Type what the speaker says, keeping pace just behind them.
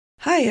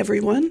Hi,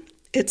 everyone.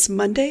 It's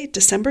Monday,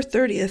 December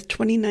 30th,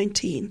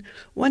 2019,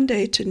 one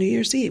day to New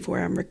Year's Eve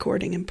where I'm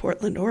recording in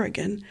Portland,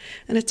 Oregon,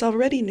 and it's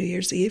already New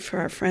Year's Eve for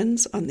our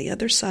friends on the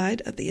other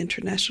side of the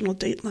international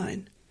date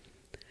line.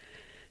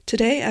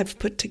 Today I've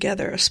put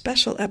together a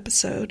special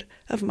episode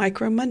of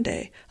Micro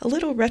Monday, a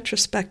little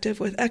retrospective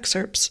with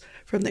excerpts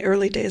from the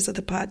early days of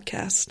the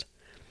podcast.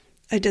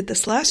 I did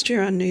this last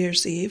year on New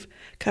Year's Eve,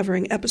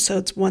 covering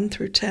episodes 1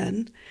 through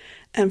 10,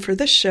 and for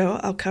this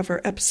show I'll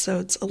cover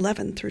episodes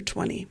 11 through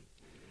 20.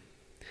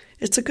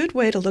 It's a good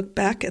way to look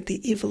back at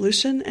the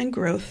evolution and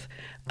growth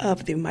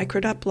of the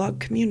Micro.blog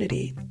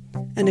community.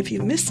 And if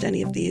you missed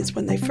any of these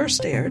when they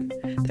first aired,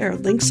 there are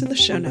links in the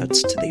show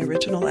notes to the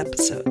original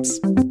episodes.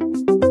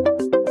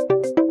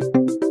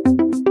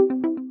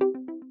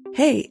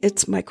 Hey,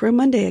 it's Micro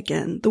Monday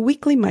again, the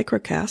weekly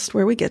microcast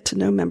where we get to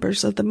know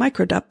members of the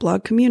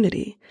Micro.blog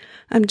community.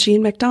 I'm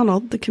Jean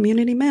MacDonald, the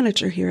community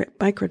manager here at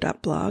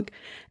Micro.blog,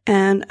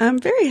 and I'm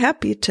very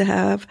happy to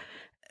have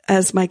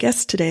as my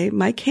guest today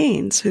Mike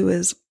Haynes, who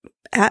is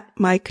at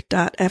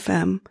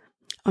mike.fm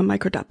on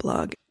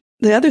Micro.blog.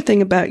 The other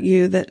thing about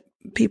you that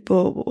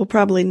people will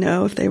probably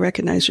know if they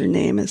recognize your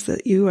name is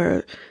that you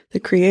are the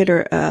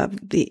creator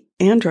of the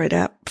Android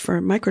app for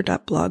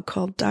Micro.blog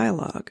called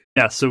Dialogue.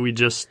 Yeah, so we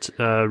just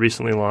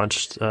recently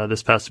launched,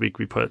 this past week,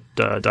 we put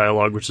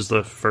Dialogue, which is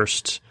the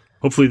first,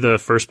 hopefully the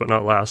first but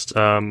not last,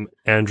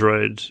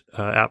 Android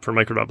app for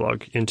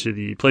Micro.blog into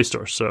the Play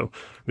Store. So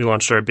we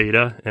launched our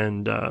beta,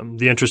 and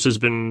the interest has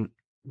been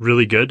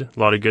really good, a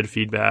lot of good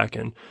feedback,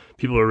 and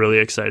people are really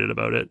excited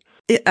about it.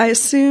 I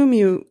assume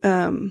you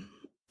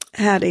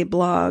had a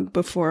blog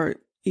before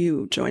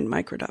you joined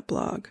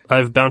Micro.blog.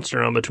 I've bounced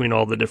around between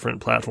all the different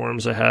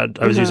platforms. I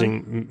was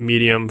using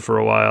Medium for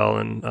a while,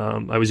 and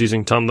I was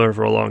using Tumblr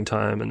for a long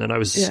time, and then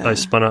I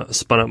spun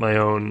up my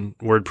own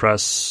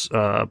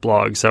WordPress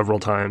blog several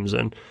times,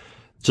 and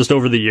just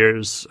over the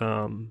years,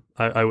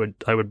 I would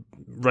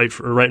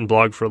write and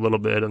blog for a little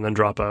bit, and then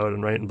drop out,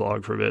 and write and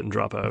blog for a bit, and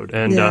drop out,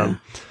 and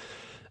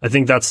I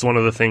think that's one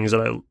of the things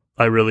that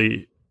I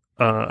really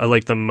I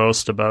like the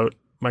most about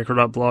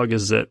Micro.blog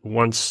is that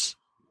once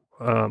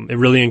it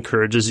really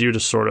encourages you to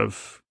sort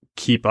of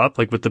keep up,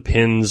 like with the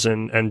pins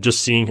and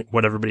just seeing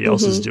what everybody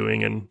else is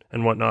doing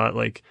and whatnot.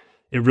 Like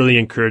it really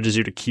encourages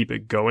you to keep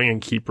it going and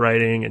keep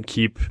writing and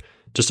keep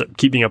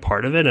being a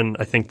part of it. And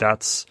I think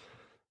that's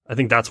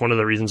one of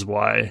the reasons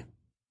why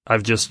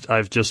I've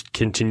just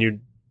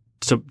continued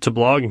to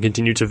blog and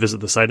continue to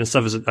visit the site and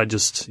stuff.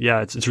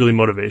 It's really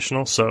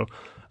motivational. So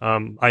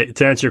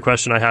to answer your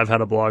question, I have had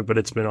a blog, but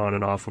it's been on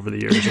and off over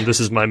the years. And this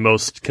is my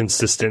most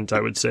consistent,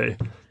 I would say,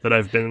 that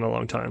I've been in a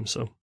long time.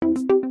 So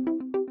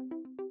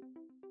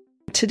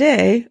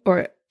today,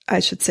 or I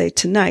should say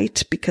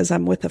tonight, because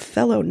I'm with a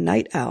fellow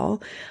night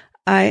owl,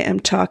 I am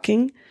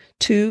talking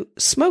to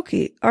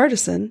Smokey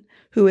Artisan,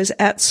 who is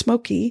at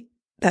Smokey.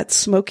 That's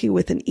Smokey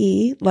with an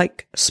E,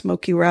 like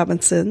Smokey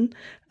Robinson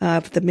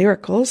of The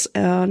Miracles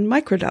on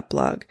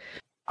Micro.blog.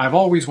 I've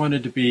always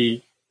wanted to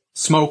be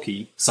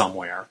Smokey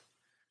somewhere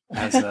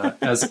as a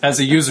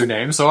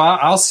username, so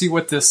I'll see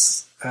what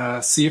this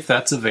see if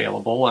that's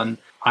available. And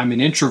I'm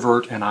an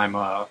introvert, and I'm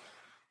a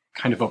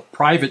kind of a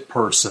private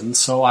person,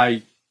 so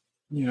I,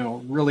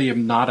 really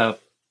am not a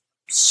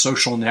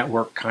social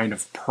network kind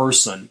of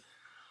person.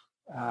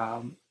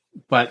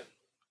 But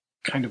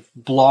kind of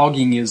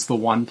blogging is the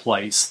one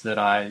place that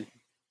I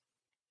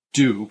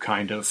do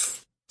kind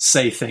of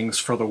say things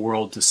for the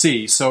world to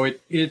see. So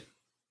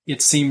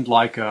it seemed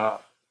like a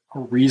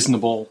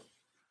reasonable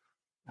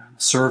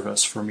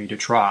service for me to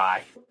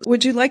try.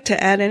 Would you like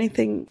to add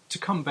anything? To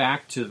come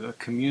back to the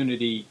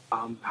community,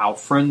 how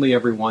friendly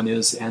everyone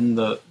is, and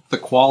the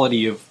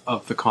quality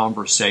of the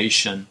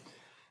conversation,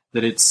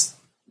 that it's,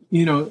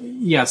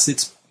 yes,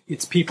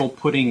 it's people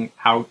putting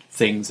out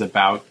things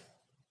about,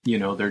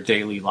 their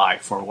daily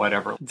life or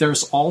whatever.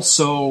 There's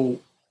also,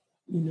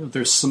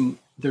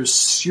 there's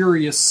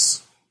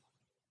serious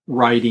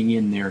writing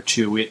in there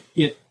too.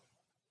 It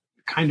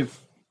kind of,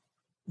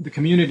 the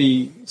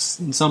community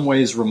in some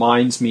ways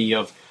reminds me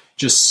of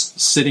just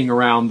sitting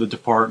around the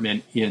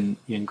department in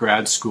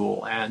grad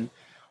school, and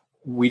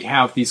we'd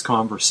have these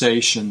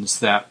conversations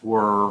that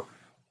were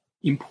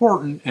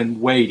important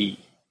and weighty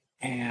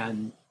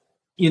and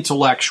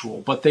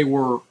intellectual, but they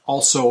were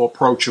also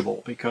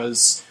approachable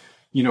because,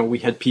 we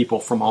had people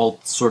from all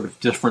sort of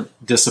different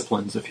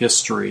disciplines of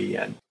history,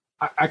 and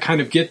I kind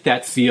of get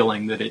that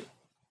feeling that it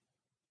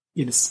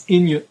is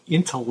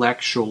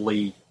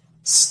intellectually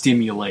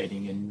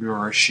stimulating and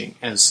nourishing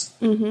as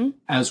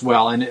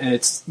well. And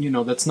it's,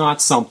 that's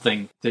not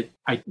something that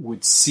I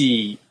would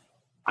see,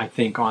 I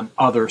think, on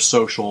other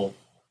social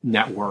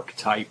network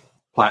type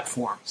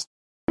platforms.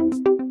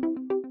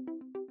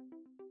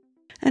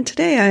 And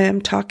today I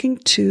am talking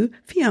to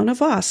Fiona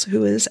Voss,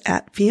 who is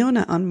at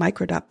Fiona on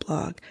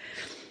Micro.blog.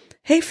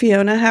 Hey,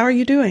 Fiona, how are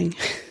you doing?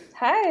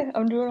 Hi,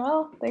 I'm doing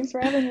well. Thanks for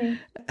having me.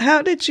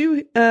 How did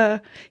you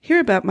hear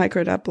about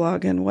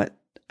Micro.blog, and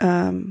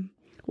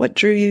what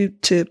drew you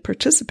to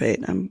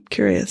participate? I'm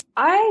curious.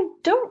 I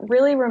don't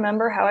really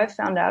remember how I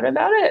found out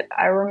about it.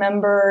 I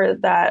remember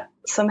that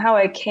somehow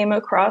I came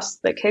across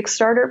the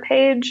Kickstarter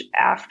page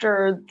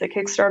after the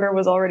Kickstarter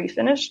was already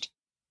finished.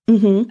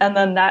 Mm-hmm. And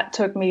then that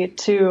took me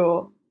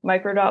to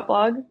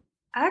Micro.blog.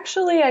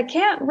 Actually, I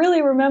can't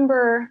really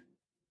remember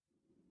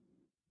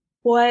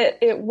what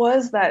it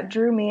was that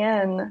drew me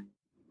in.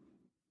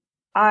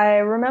 I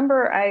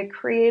remember I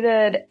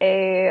created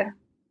a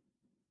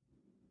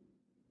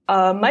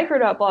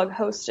Micro.blog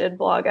hosted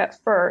blog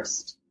at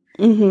first.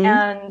 Mm-hmm.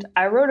 And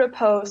I wrote a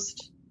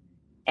post,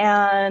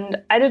 and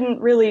I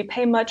didn't really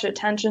pay much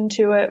attention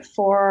to it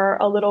for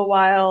a little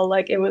while.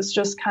 Like, it was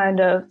just kind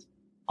of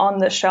on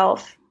the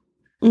shelf.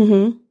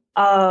 Mm-hmm.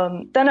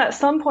 Then at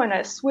some point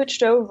I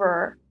switched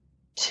over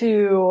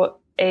to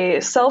a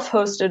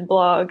self-hosted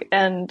blog,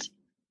 and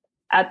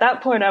at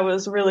that point I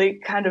was really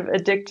kind of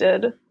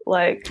addicted.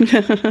 Like,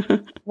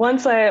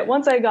 once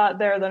I got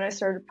there, then I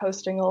started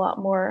posting a lot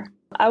more.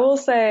 I will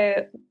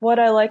say what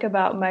I like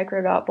about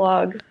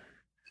Micro.blog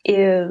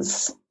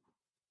is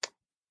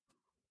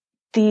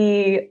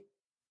the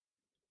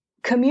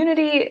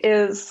community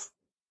is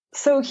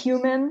so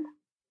human.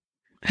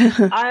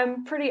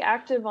 I'm pretty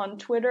active on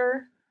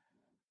Twitter.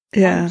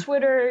 Yeah. On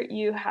Twitter,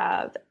 you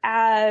have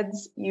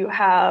ads, you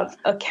have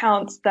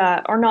accounts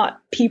that are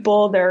not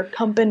people, they're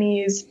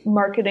companies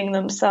marketing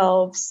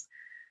themselves.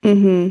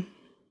 Mm-hmm.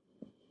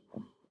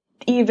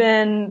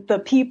 Even the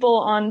people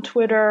on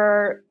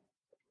Twitter,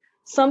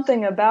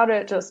 something about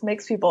it just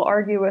makes people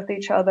argue with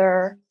each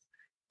other.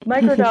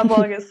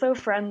 Micro.blog is so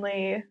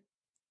friendly.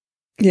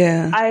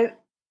 Yeah.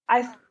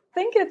 I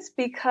think it's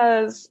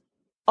because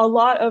a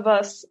lot of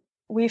us,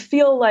 we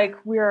feel like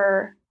we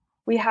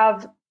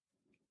have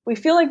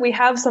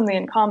something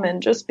in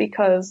common just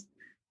because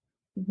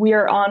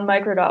we're on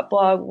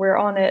Micro.blog. We're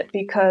on it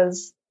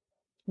because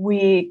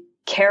we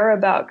care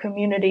about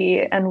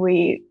community and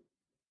we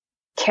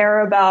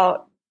care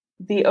about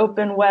the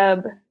open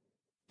web.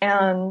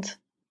 And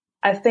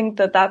I think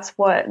that that's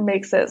what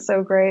makes it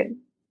so great.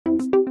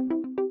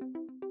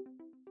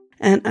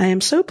 And I am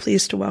so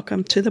pleased to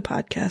welcome to the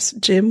podcast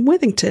Jim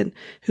Withington,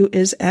 who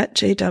is at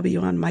JW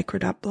on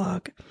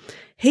Micro.blog.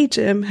 Hey,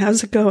 Jim,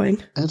 how's it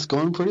going? It's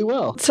going pretty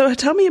well. So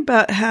tell me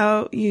about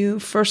how you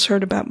first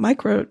heard about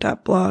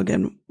Micro.blog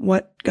and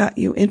what got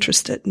you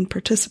interested in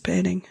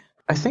participating.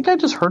 I think I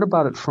just heard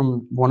about it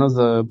from one of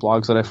the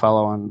blogs that I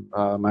follow on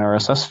my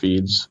RSS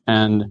feeds.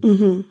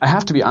 And I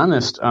have to be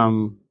honest,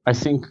 I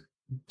think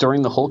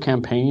during the whole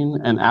campaign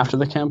and after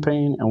the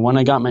campaign and when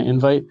I got my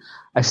invite,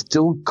 I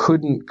still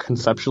couldn't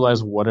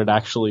conceptualize what it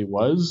actually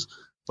was.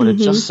 But it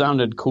just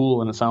sounded cool,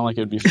 and it sounded like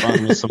it would be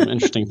fun with some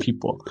interesting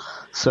people.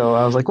 So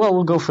I was like, well,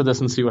 we'll go for this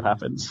and see what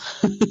happens.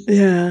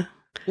 Yeah.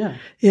 Yeah.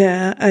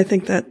 Yeah. I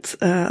think that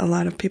a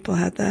lot of people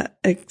had that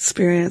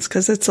experience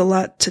because it's a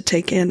lot to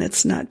take in.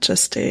 It's not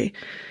just a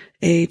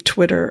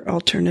Twitter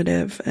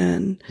alternative.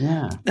 And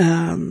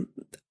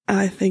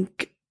I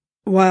think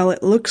while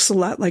it looks a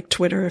lot like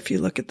Twitter, if you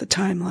look at the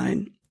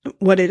timeline,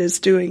 what it is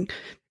doing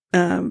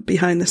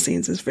behind the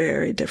scenes is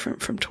very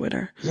different from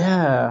Twitter.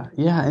 Yeah.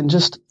 And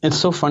just, it's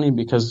so funny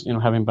because,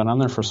 having been on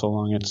there for so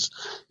long,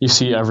 you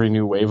see every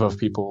new wave of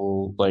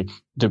people like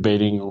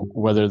debating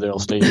whether they'll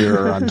stay here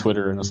or on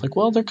Twitter. And it's like,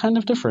 well, they're kind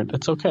of different.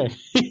 It's okay.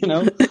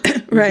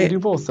 Right. Do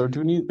both or do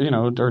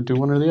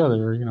one or the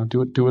other, or,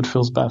 do what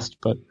feels best.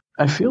 But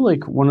I feel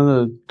like one of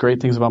the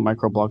great things about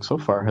Microblog so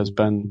far has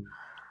been,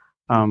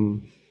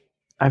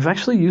 I've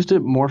actually used it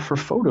more for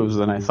photos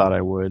than I thought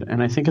I would.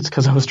 And I think it's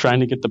because I was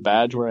trying to get the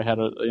badge where I had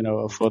a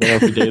photo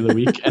every day of the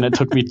week. And it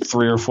took me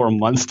 3 or 4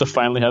 months to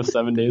finally have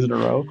 7 days in a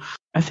row.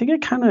 I think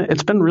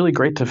it's been really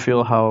great to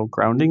feel how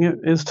grounding it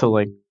is to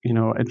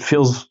it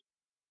feels,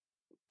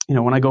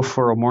 when I go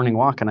for a morning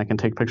walk and I can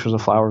take pictures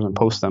of flowers and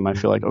post them, I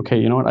feel like, okay,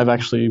 you know what? I've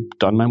actually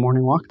done my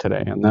morning walk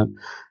today. And that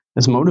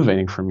is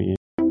motivating for me.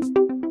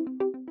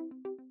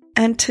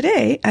 And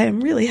today I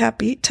am really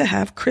happy to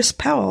have Chris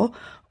Powell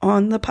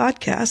on the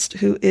podcast,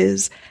 who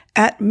is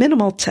at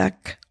Minimal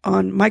Tech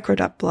on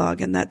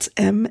Micro.blog, and that's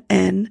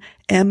MNMLTEK.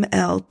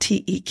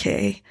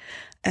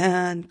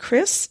 And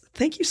Chris,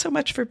 thank you so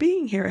much for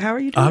being here. How are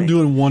you doing? I'm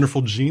doing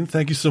wonderful, Jean.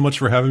 Thank you so much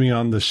for having me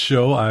on the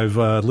show. I've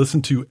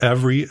listened to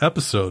every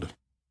episode.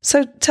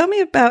 So tell me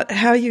about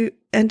how you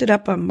ended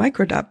up on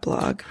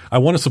Micro.blog. I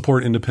want to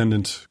support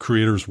independent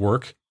creators'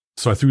 work.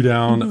 So I threw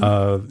down,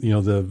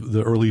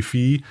 the early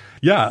fee.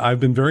 Yeah,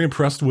 I've been very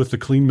impressed with the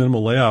clean,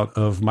 minimal layout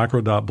of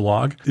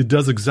Micro.blog. It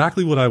does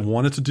exactly what I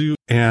want it to do,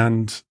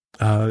 and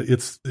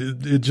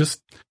it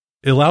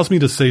allows me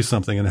to say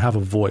something and have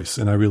a voice,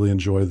 and I really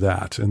enjoy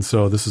that. And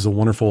so this is a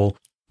wonderful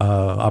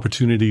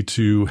opportunity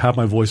to have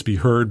my voice be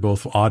heard,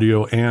 both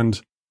audio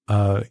and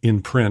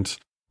in print,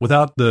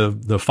 without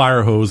the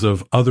fire hose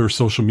of other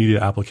social media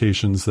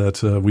applications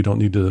that we don't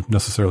need to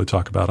necessarily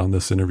talk about on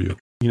this interview.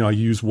 I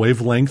use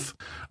Wavelength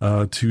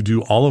to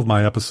do all of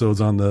my episodes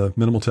on the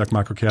Minimal Tech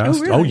Microcast.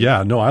 Oh, really? Oh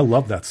yeah, no, I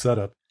love that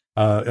setup.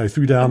 I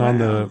threw down on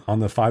the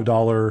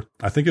 $5,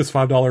 I think it's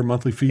 $5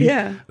 monthly fee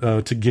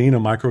to gain a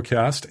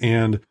microcast,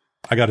 and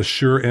I got a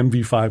Shure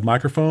MV5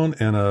 microphone,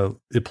 and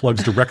it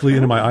plugs directly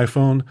into my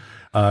iPhone.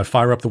 I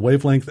fire up the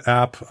Wavelength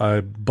app.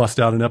 I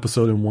bust out an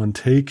episode in one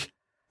take.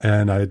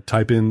 and I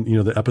type in,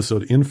 the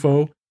episode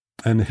info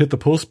and hit the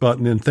post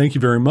button, and thank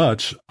you very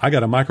much. I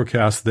got a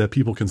microcast that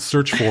people can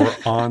search for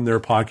on their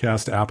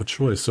podcast app of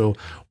choice. So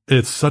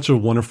it's such a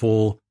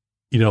wonderful,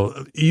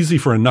 easy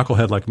for a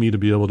knucklehead like me to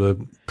be able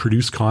to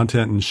produce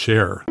content and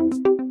share.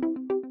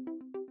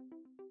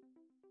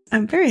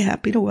 I'm very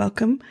happy to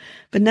welcome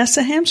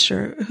Vanessa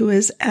Hampshire, who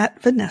is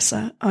at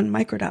Vanessa on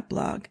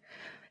Micro.blog.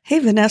 Hey,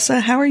 Vanessa,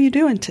 how are you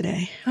doing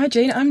today? Hi,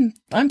 Jean.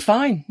 I'm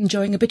fine.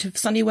 Enjoying a bit of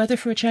sunny weather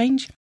for a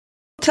change.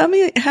 Tell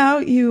me how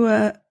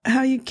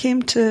you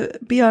came to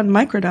be on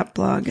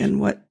Micro.blog and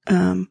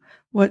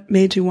what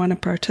made you want to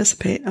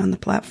participate on the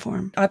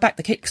platform. I backed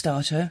the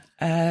Kickstarter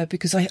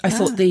because I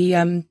thought the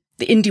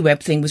indie web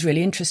thing was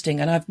really interesting,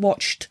 and I've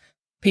watched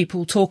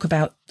people talk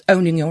about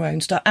owning your own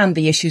stuff and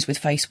the issues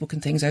with Facebook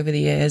and things over the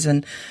years,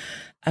 and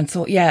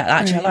thought,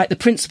 I like the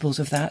principles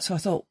of that. So I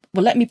thought,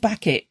 well, let me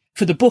back it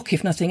for the book,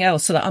 if nothing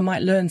else, so that I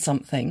might learn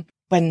something.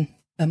 When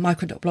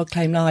Micro.blog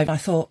came live, I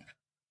thought,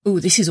 oh,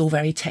 this is all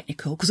very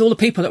technical, because all the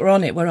people that were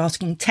on it were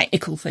asking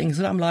technical things,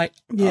 and I'm like,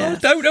 I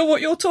don't know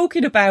what you're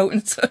talking about.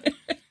 And so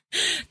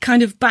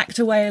kind of backed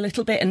away a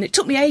little bit, and it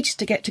took me ages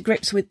to get to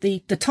grips with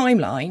the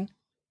timeline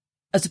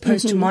as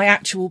opposed to my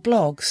actual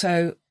blog.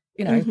 So,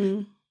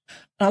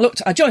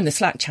 I joined the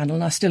Slack channel,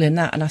 and I'm still in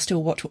that, and I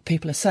still watch what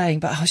people are saying,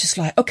 but I was just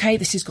like, okay,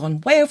 this has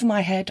gone way over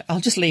my head. I'll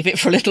just leave it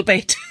for a little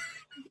bit.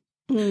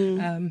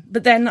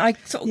 But then I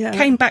sort of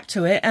came back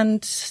to it,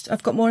 and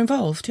I've got more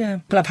involved.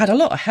 Yeah. But I've had a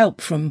lot of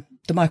help from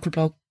the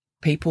microblog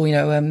people,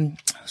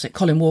 was it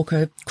Colin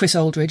Walker, Chris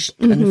Aldridge,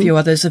 and a few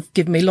others have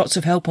given me lots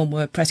of help on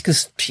WordPress,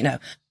 because,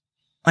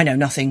 I know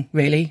nothing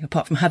really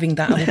apart from having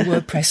that on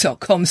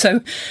WordPress.com. So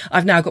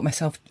I've now got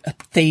myself a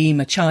theme,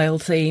 a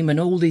child theme, and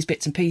all these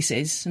bits and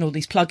pieces and all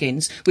these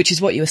plugins, which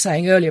is what you were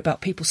saying earlier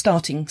about people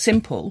starting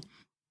simple,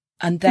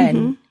 and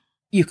then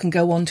you can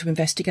go on to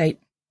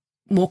investigate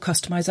more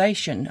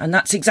customization. And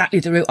that's exactly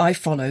the route I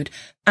followed,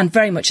 and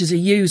very much as a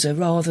user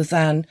rather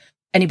than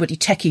anybody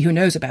techie who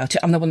knows about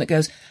it. I'm the one that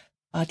goes,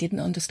 I didn't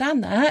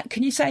understand that.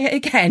 Can you say it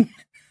again?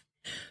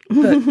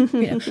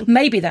 But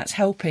maybe that's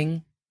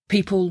helping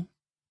people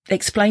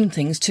explain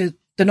things to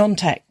the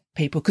non-tech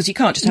people, because you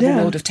can't just have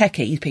a world of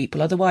techie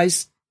people.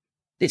 Otherwise,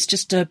 it's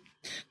just a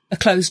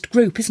closed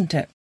group, isn't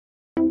it?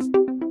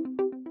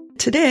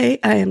 Today,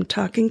 I am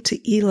talking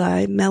to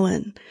Eli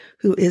Mellon,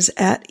 who is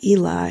at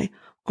Eli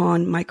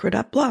on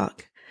Micro.blog.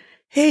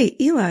 Hey,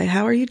 Eli,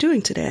 how are you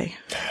doing today?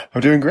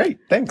 I'm doing great.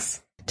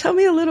 Thanks. Tell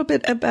me a little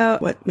bit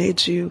about what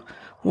made you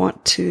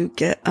want to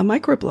get a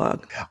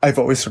microblog. I've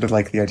always sort of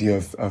liked the idea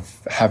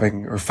of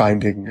having or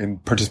finding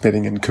and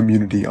participating in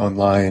community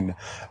online,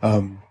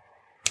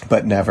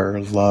 but never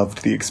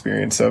loved the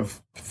experience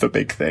of the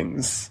big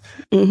things.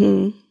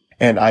 And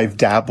I've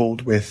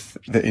dabbled with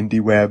the indie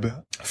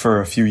web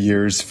for a few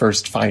years,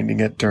 first finding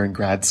it during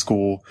grad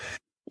school,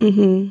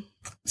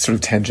 sort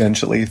of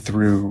tangentially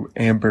through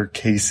Amber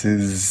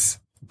Case's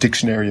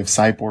Dictionary of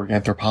Cyborg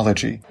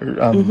Anthropology.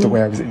 The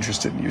way I was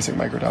interested in using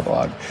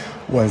Micro.blog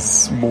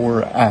was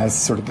more as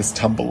sort of this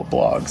Tumblr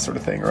blog sort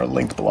of thing, or a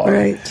link blog.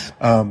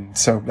 Right.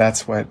 So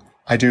that's what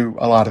I do,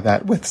 a lot of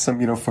that with some,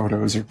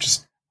 photos or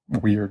just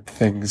weird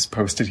things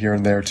posted here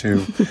and there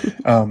too.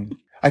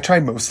 I try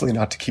mostly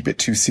not to keep it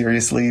too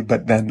seriously,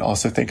 but then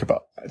also think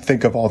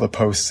of all the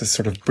posts as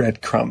sort of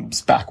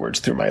breadcrumbs backwards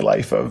through my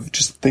life of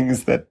just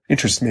things that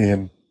interest me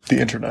in the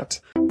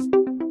internet.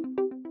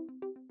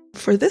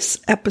 For this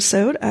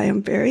episode, I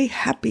am very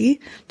happy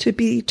to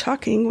be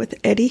talking with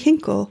Eddie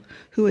Hinkle,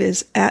 who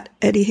is at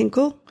Eddie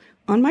Hinkle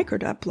on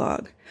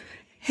Micro.blog.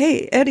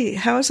 Hey, Eddie,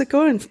 how is it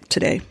going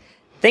today?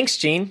 Thanks,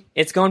 Jean.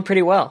 It's going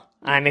pretty well.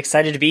 I'm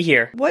excited to be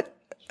here. What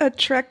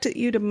attracted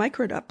you to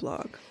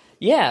Micro.blog?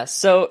 Yeah,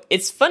 so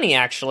it's funny,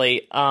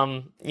 actually.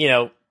 I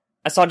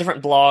saw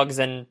different blogs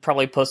and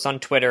probably posts on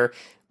Twitter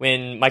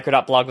when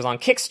Micro.blog was on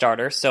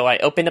Kickstarter, so I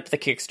opened up the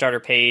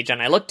Kickstarter page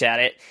and I looked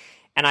at it,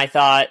 and I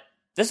thought,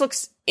 this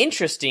looks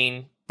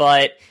interesting,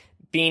 but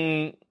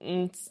being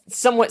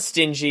somewhat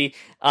stingy,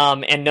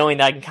 and knowing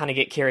that I can kind of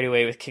get carried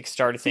away with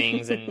Kickstarter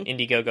things and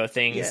Indiegogo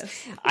things,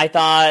 I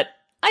thought,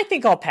 I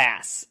think I'll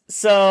pass.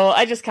 So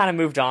I just kind of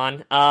moved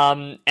on.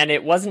 And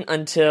it wasn't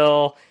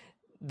until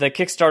the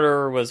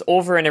Kickstarter was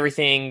over and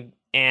everything,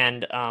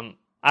 and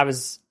I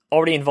was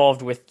already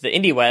involved with the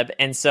indie web,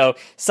 and so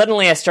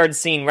suddenly I started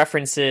seeing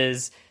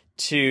references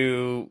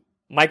to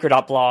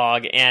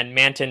Micro.blog and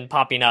Manton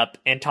popping up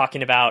and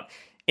talking about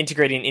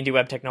integrating indie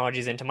web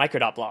technologies into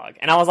Micro.blog.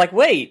 And I was like,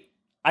 wait,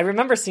 I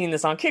remember seeing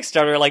this on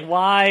Kickstarter. Like,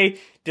 why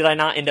did I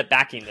not end up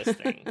backing this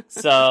thing?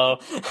 So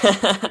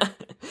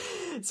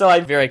I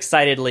very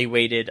excitedly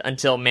waited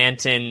until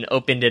Manton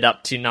opened it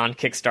up to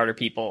non-Kickstarter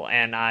people,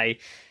 and I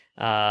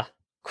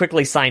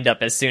quickly signed up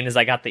as soon as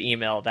I got the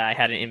email that I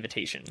had an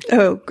invitation.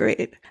 Oh,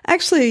 great.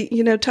 Actually,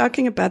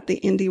 talking about the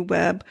indie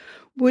web,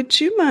 would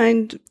you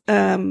mind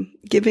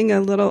giving a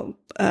little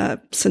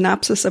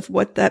synopsis of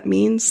what that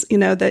means,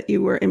 that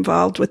you were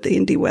involved with the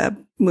indie web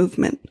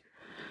movement?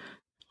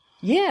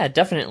 Yeah,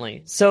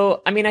 definitely.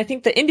 So, I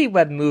think the indie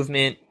web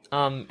movement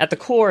at the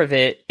core of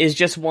it, is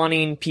just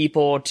wanting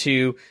people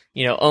to,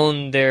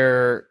 own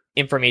their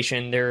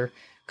information, their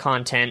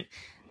content.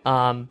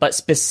 But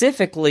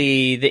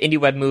specifically, the indie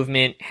web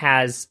movement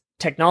has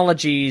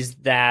technologies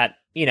that,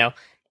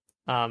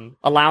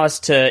 allow us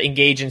to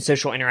engage in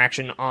social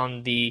interaction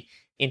on the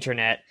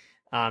internet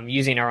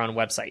using our own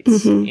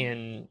websites.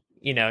 And,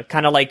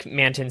 kind of like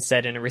Manton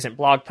said in a recent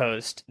blog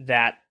post,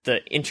 that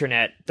the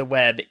internet, the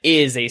web,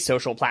 is a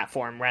social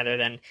platform rather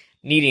than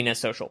needing a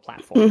social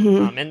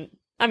platform. And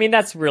I mean,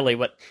 that's really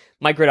what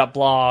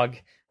Micro.blog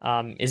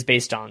is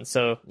based on.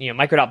 So,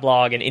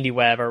 Micro.blog and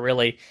IndieWeb are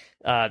really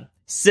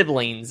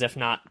siblings, if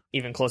not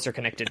even closer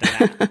connected than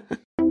that.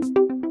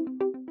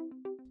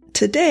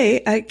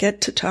 Today, I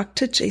get to talk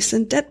to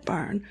Jason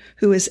Detbarn,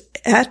 who is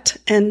at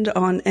End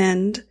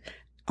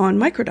on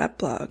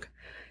Micro.blog.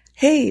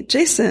 Hey,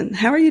 Jason,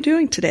 how are you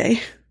doing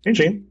today? Hey,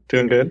 Gene.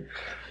 Doing good.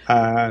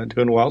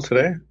 Doing well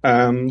today.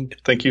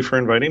 Thank you for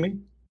inviting me.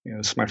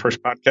 It's my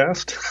first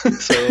podcast,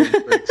 so I'm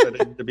very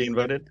excited to be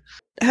invited.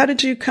 How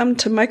did you come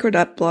to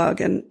Micro.blog,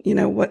 and,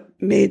 what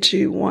made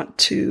you want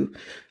to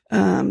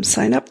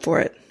sign up for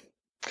it?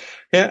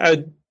 Yeah,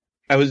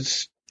 I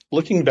was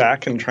looking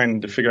back and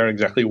trying to figure out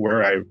exactly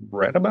where I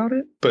read about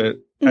it, but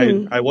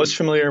I was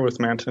familiar with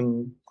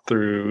Manton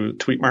through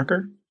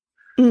Tweetmarker.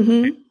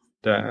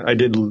 I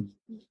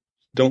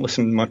don't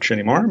listen much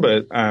anymore,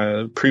 but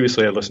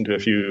previously I listened to a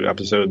few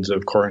episodes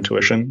of Core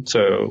Intuition,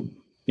 so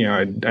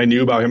I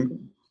knew about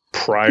him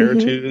prior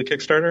to the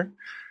Kickstarter.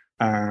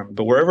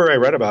 But wherever I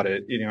read about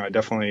it,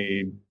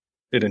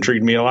 it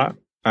intrigued me a lot.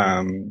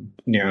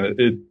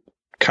 It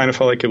kind of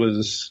felt like it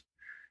was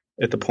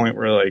at the point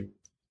where like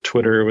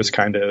Twitter was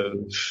kind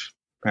of,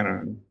 I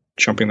don't know,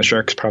 jumping the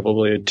shark's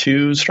probably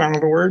too strong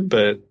of a word,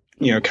 but,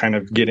 kind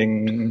of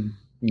getting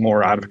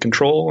more out of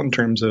control in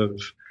terms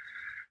of,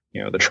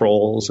 the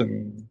trolls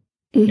and,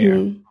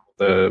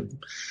 the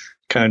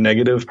kind of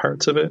negative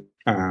parts of it.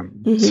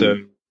 So,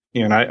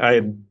 and I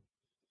had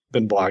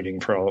been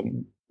blogging for a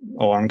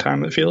long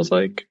time, it feels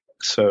like.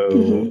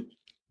 So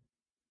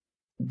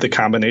the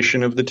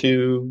combination of the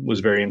two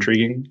was very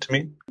intriguing to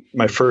me.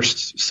 My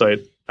first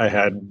site I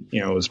had,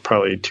 was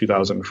probably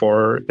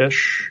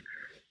 2004-ish,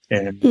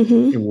 and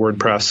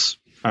WordPress,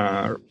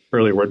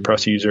 early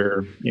WordPress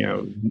user,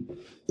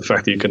 the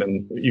fact that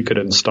you could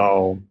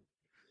install,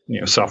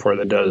 software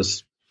that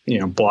does,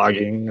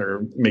 blogging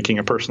or making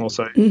a personal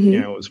site,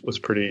 was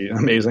pretty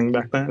amazing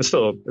back then. It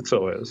still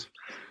is,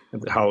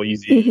 how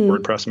easy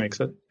WordPress makes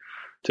it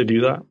to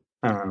do that.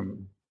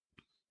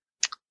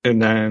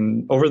 And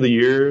then over the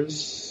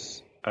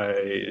years,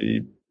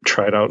 I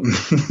tried out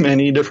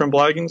many different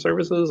blogging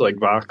services like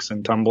Vox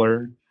and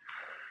Tumblr.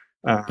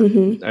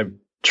 I've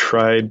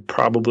tried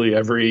probably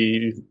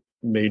every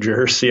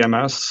major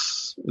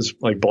CMS,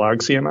 like blog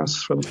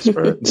CMS for the most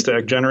part,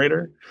 Stack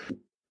Generator.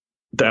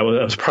 That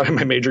was probably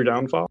my major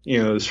downfall.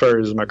 As far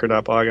as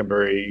Micro.blog, I'm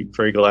very,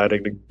 very glad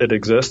it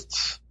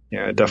exists.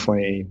 It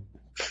definitely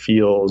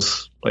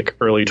feels like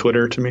early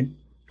Twitter to me.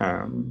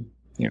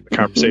 The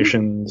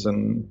conversations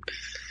and,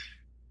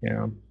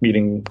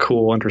 meeting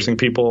cool, interesting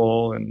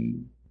people,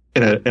 and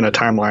in a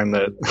timeline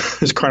that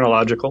is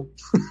chronological.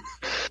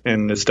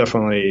 And it's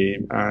definitely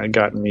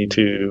gotten me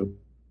to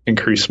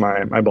increase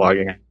my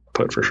blogging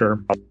output for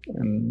sure,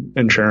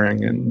 and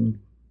sharing, and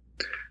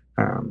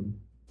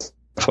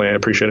definitely I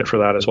appreciate it for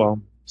that as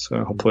well.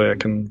 So hopefully I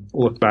can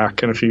look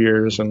back in a few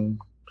years and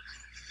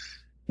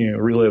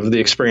relive the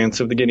experience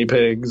of the guinea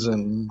pigs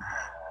and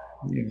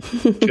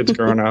kids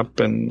growing up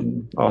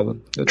and all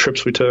the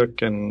trips we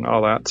took and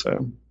all that.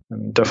 So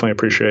and definitely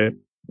appreciate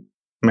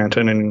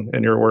Manton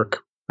and your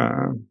work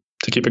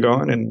to keep it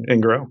going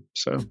and grow.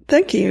 So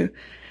thank you.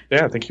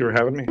 Yeah, thank you for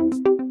having me.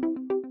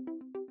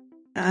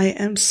 I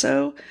am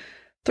so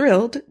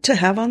thrilled to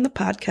have on the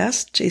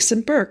podcast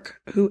Jason Burke,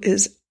 who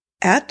is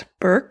at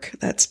Burke,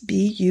 that's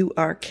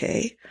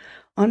B-U-R-K,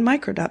 on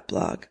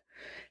Micro.blog.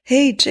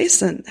 Hey,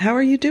 Jason, how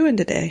are you doing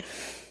today?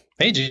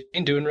 Hey, Gene,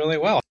 doing really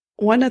well.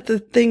 One of the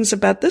things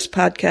about this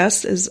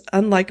podcast is,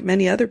 unlike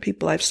many other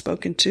people I've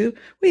spoken to,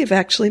 we've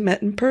actually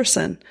met in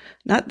person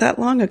not that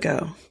long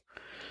ago.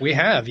 We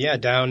have, yeah,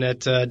 down at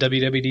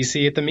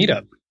WWDC at the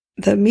meetup.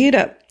 The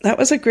meetup. That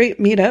was a great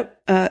meetup.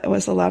 It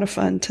was a lot of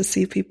fun to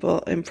see people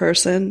in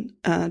person,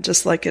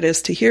 just like it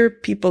is to hear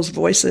people's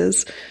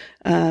voices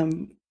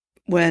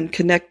when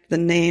connect the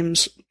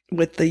names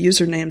with the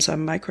usernames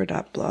on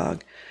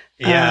Micro.blog.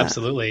 Yeah,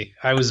 absolutely.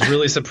 I was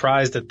really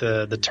surprised at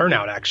the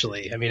turnout,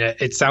 actually. I mean,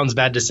 it sounds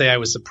bad to say I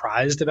was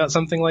surprised about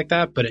something like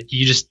that, but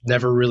you just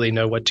never really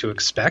know what to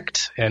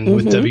expect. And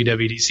with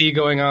WWDC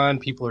going on,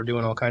 people are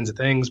doing all kinds of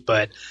things,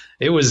 but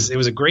it was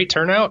a great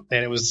turnout,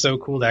 and it was so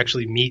cool to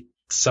actually meet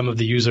some of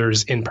the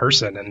users in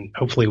person, and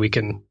hopefully we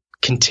can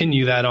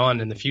continue that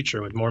on in the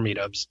future with more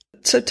meetups.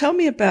 So tell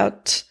me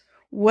about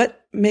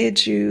what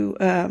made you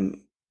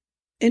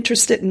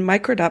interested in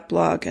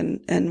Micro.blog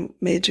and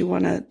made you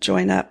want to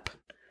join up.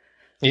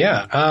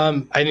 Yeah.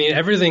 I mean,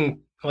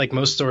 everything like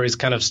most stories,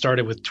 kind of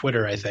started with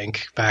Twitter, I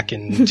think, back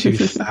in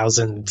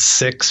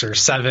 2006 or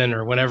 7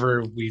 or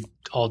whenever we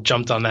all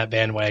jumped on that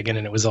bandwagon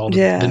and it was all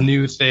the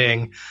new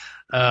thing.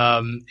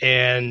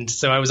 And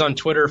so I was on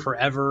Twitter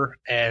forever.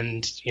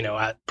 And,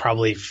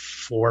 probably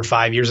 4 or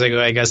 5 years ago,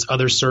 I guess,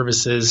 other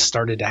services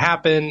started to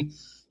happen.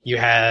 You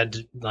had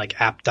like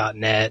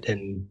app.net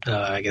and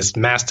I guess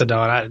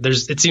Mastodon.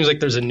 It seems like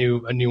there's a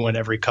new one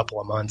every couple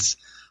of months,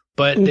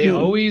 but they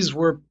always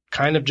were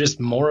kind of just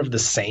more of the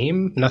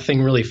same.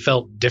 Nothing really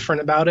felt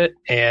different about it.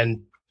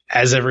 And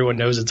as everyone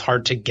knows, it's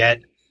hard to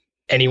get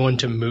anyone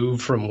to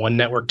move from one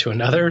network to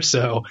another.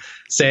 So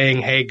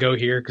saying, hey, go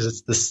here because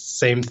it's the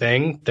same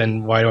thing,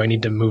 then why do I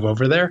need to move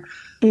over there?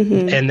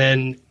 And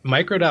then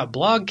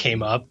micro.blog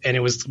came up, and it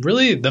was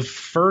really the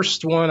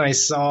first one I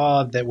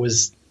saw that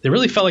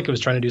really felt like it was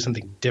trying to do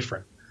something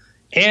different.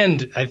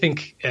 And I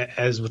think,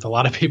 as with a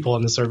lot of people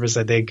on the service,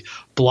 I think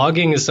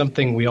blogging is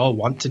something we all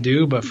want to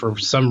do, but for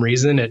some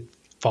reason it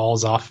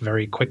falls off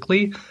very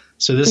quickly.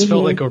 So this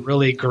felt like a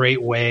really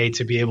great way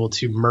to be able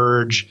to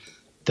merge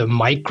the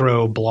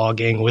micro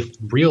blogging with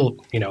real,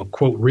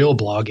 quote, real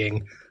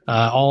blogging,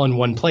 all in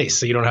one place.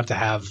 So you don't have to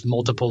have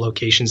multiple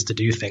locations to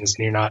do things,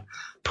 and you're not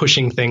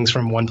pushing things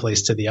from one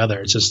place to the other.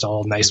 It's just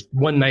all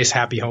one nice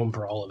happy home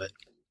for all of it.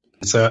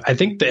 So I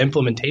think the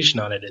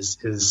implementation on it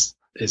is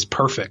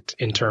perfect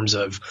in terms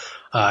of,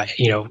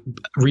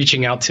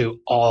 reaching out to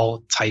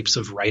all types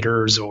of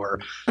writers or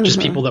just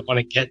people that want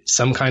to get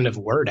some kind of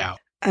word out.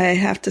 I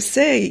have to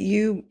say,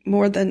 you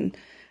more than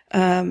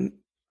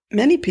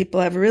many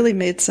people have really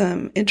made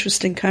some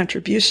interesting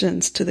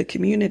contributions to the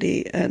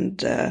community,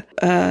 and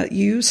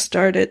you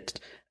started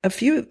a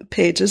few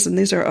pages, and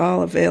these are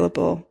all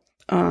available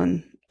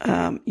on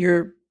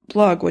your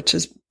blog, which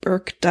is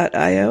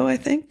Burk.io, I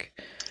think.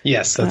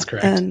 Yes, that's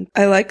correct. And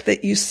I like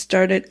that you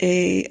started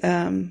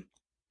a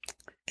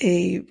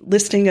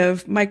listing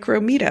of micro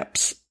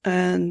meetups,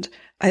 and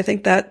I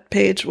think that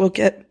page will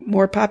get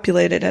more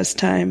populated as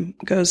time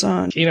goes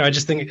on. I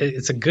just think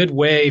it's a good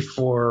way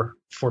for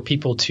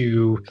people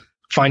to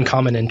find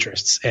common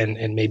interests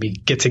and maybe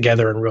get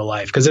together in real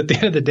life. Because at the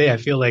end of the day, I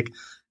feel like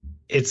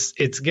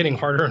it's getting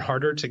harder and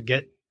harder to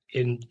get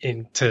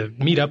in to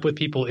meet up with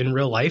people in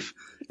real life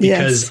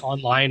because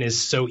online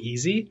is so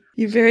easy.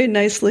 You very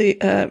nicely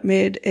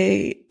made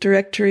a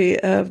directory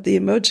of the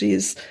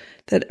emojis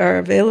that are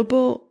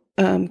available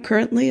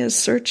currently as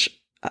search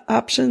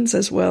options,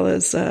 as well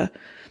as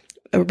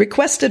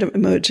requested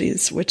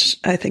emojis, which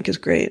I think is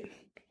great.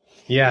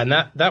 Yeah, and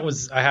that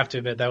was, I have to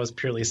admit, that was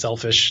purely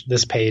selfish,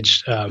 this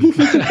page. I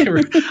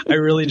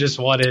really just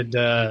wanted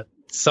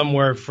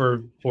somewhere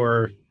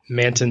for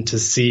Manton to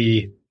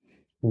see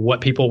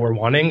what people were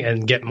wanting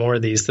and get more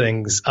of these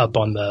things up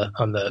on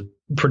the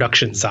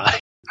production side.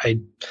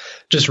 I'm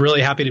just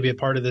really happy to be a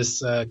part of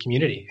this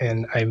community,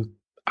 and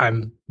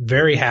I'm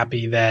very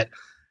happy that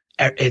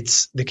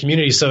the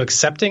community is so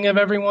accepting of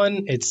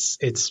everyone.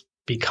 It's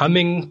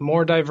becoming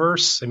more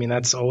diverse. I mean,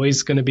 that's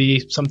always going to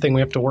be something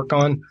we have to work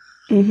on.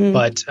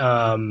 But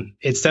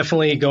it's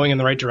definitely going in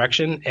the right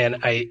direction. And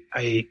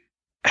I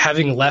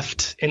having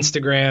left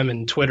Instagram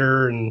and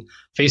Twitter and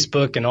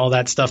Facebook and all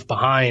that stuff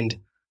behind,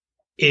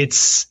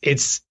 it's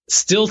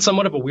still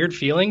somewhat of a weird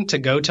feeling to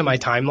go to my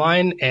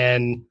timeline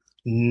and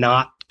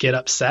not get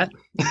upset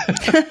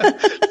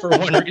for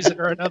one reason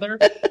or another.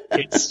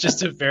 It's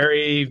just a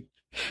very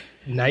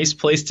nice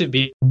place to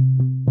be.